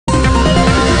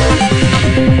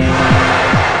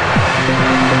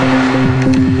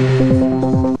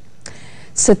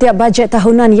Setiap bajet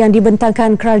tahunan yang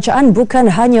dibentangkan kerajaan bukan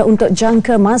hanya untuk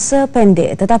jangka masa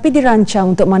pendek tetapi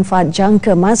dirancang untuk manfaat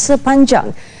jangka masa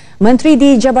panjang. Menteri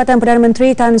di Jabatan Perdana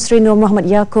Menteri Tan Sri Nor Mohamed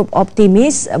Yakcop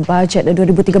optimis bajet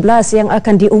 2013 yang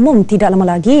akan diumum tidak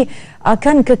lama lagi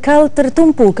akan kekal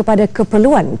tertumpu kepada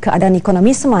keperluan keadaan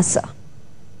ekonomi semasa.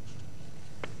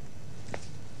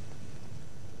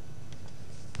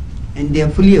 And they are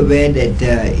fully aware that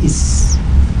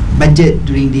budget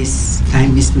during this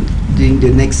time, during the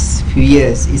next few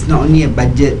years, is not only a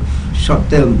budget short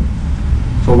term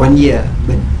for 1 year,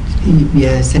 but we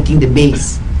are setting the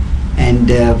base and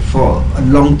for a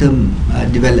long term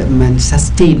development,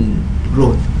 sustained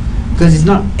growth. Because it's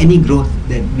not any growth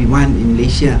that we want in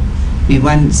Malaysia. We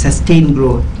want sustained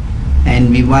growth and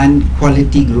we want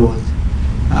quality growth.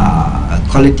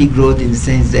 Quality growth in the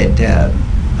sense that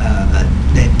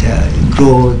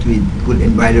growth with good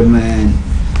environment.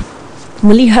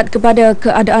 Melihat kepada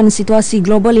keadaan situasi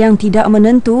global yang tidak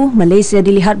menentu, Malaysia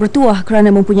dilihat bertuah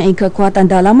kerana mempunyai kekuatan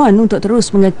dalaman untuk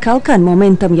terus mengekalkan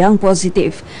momentum yang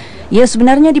positif. Ia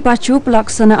sebenarnya dipacu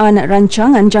pelaksanaan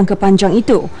rancangan jangka panjang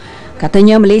itu.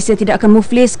 Katanya Malaysia tidak akan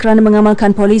muflis kerana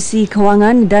mengamalkan polisi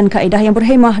kewangan dan kaedah yang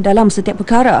berhemah dalam setiap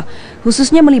perkara,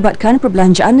 khususnya melibatkan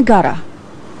perbelanjaan negara.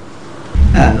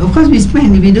 Of course we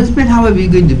spend. If we don't spend, how are we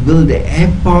going to build the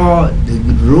airport, the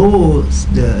roads,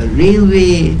 the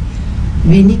railway?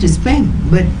 We need to spend,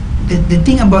 but the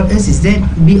thing about us is that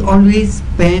we always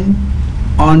spend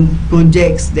on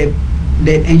projects that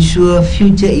ensure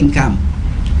future income.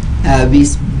 We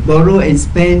borrow and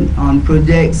spend on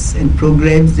projects and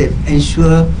programs that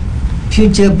ensure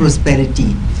future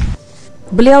prosperity.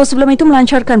 Beliau sebelum itu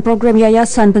melancarkan program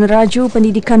Yayasan Peneraju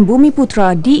Pendidikan Bumi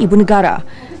Putra di Ibu Negara.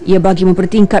 Ia bagi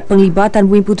mempertingkat penglibatan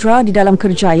Bumi Putra di dalam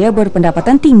kerjaya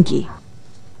berpendapatan tinggi.